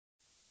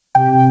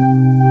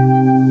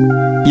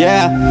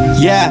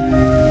Yeah.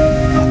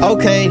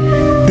 Okay,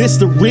 this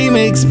the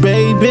remix,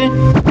 baby.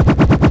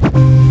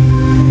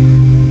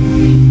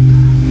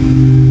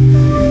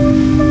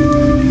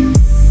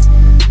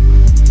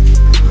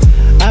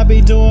 I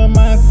be doing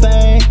my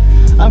thing.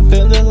 I'm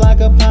feeling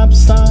like a pop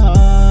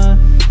star.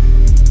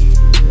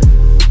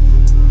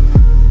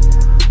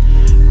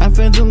 I'm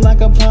feeling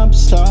like a pop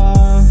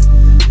star.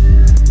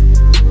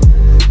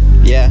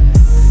 Yeah.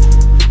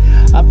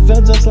 I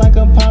feel just like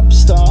a pop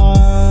star.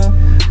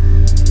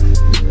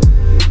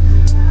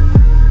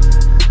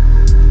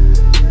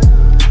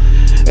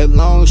 As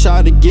long as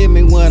shawty give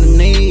me what I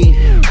need.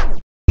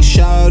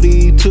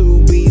 Shawty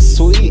to be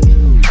sweet.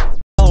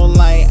 Don't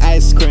like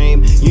ice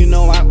cream, you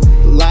know I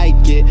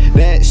like it.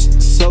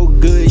 That's so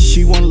good,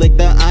 she wanna lick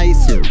the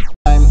ice.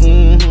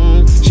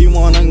 She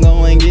wanna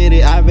go and get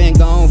it. I've been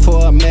gone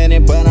for a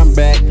minute, but I'm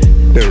back.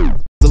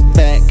 The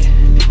fact,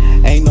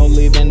 ain't no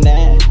leaving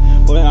that.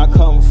 Where I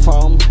come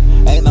from,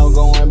 ain't no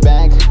going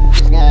back.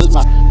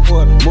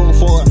 Moving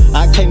forward,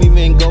 I can't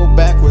even go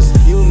backwards.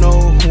 You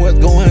know what's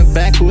going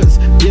backwards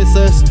gets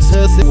us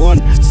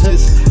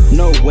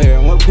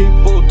nowhere. What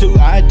people do,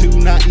 I do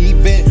not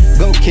even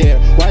go care.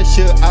 Why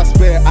should I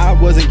spare? I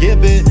wasn't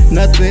giving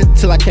nothing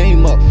till I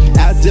came up.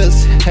 I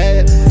just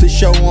had to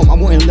show them I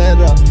wouldn't let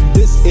up.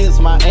 This is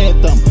my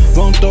anthem.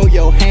 Gonna throw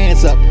your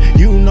hands up.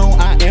 You know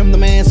I am the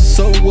man,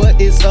 so what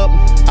is up?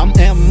 I'm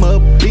a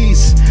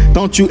beast.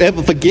 Don't you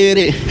ever forget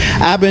it.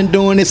 I've been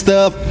doing this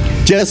stuff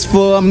just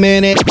for a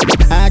minute.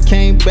 I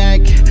came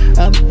back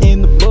up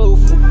in the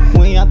booth.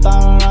 When I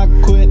thought I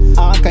quit,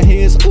 I could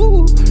hear his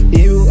ooh.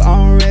 You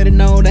already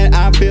know that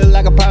I feel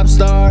like a pop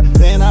star.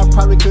 Then I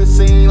probably could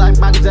sing like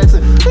Michael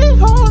Jackson.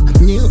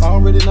 You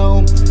already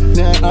know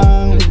that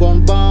I'm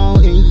gonna ball.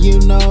 And you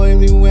know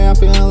everywhere I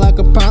feel like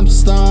a pop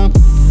star.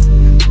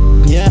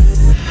 Yeah,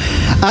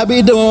 I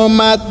be doing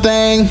my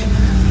thing,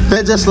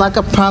 feel just like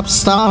a pop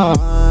star.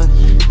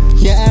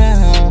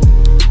 Yeah,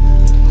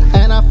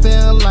 and I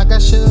feel like I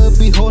should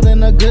be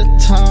holding a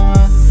guitar.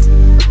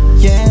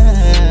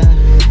 Yeah,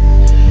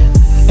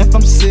 if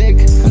I'm sick,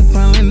 I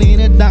probably need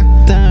a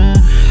doctor.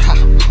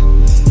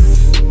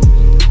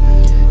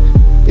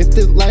 If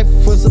this life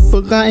was a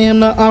book, I am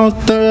the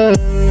author.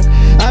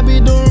 I be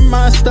doing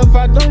my stuff,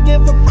 I don't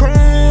give a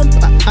crap.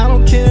 I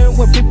don't care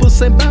what people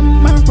say about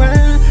my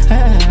rap.